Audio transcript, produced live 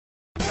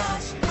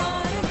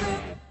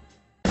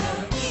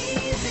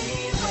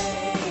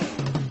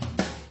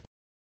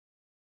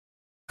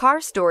Car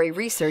Story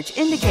research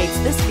indicates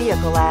this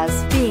vehicle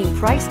as being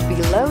priced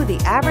below the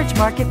average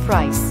market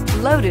price,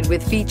 loaded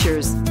with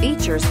features.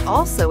 Features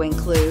also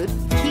include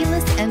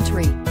keyless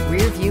entry,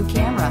 rear view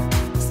camera,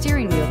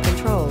 steering wheel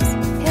controls,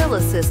 hill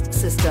assist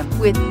system.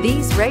 With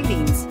these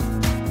ratings,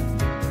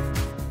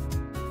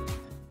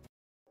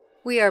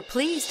 we are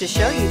pleased to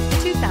show you the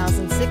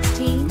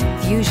 2016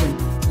 Fusion.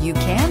 You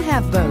can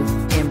have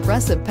both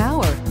impressive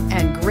power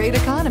and great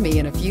economy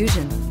in a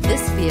Fusion.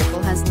 This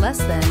vehicle has less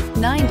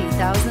than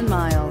 90,000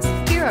 miles.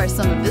 Here are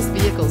some of this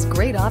vehicle's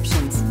great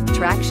options: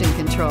 traction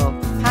control,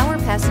 power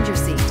passenger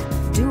seat,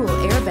 dual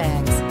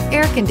airbags,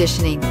 air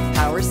conditioning,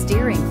 power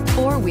steering,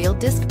 four-wheel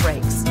disc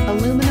brakes,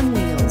 aluminum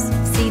wheels,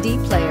 CD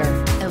player,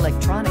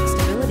 electronic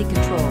stability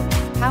control,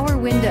 power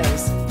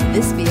windows.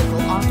 This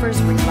vehicle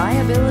offers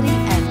reliability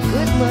and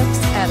good looks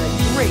at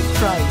a great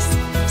price.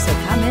 So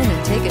come in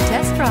and take a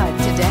test drive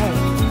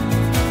today.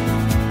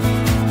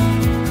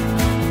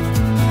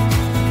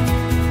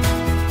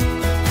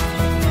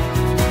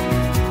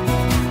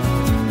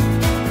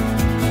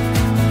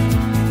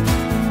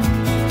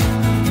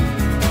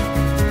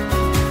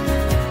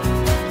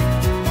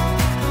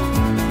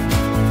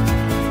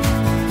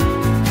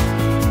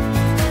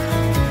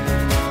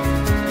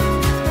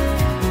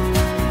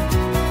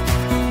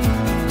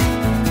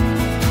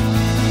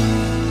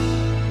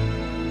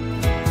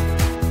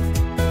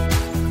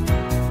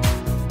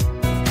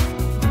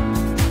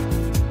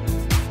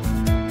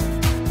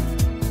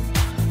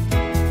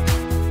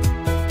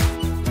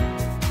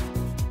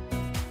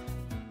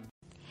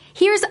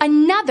 Here's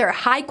another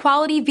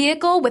high-quality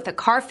vehicle with a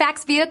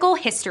Carfax Vehicle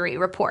History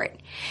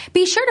Report.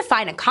 Be sure to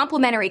find a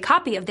complimentary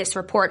copy of this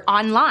report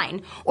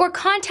online or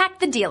contact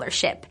the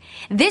dealership.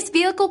 This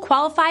vehicle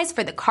qualifies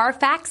for the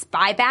Carfax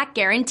Buyback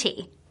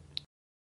Guarantee.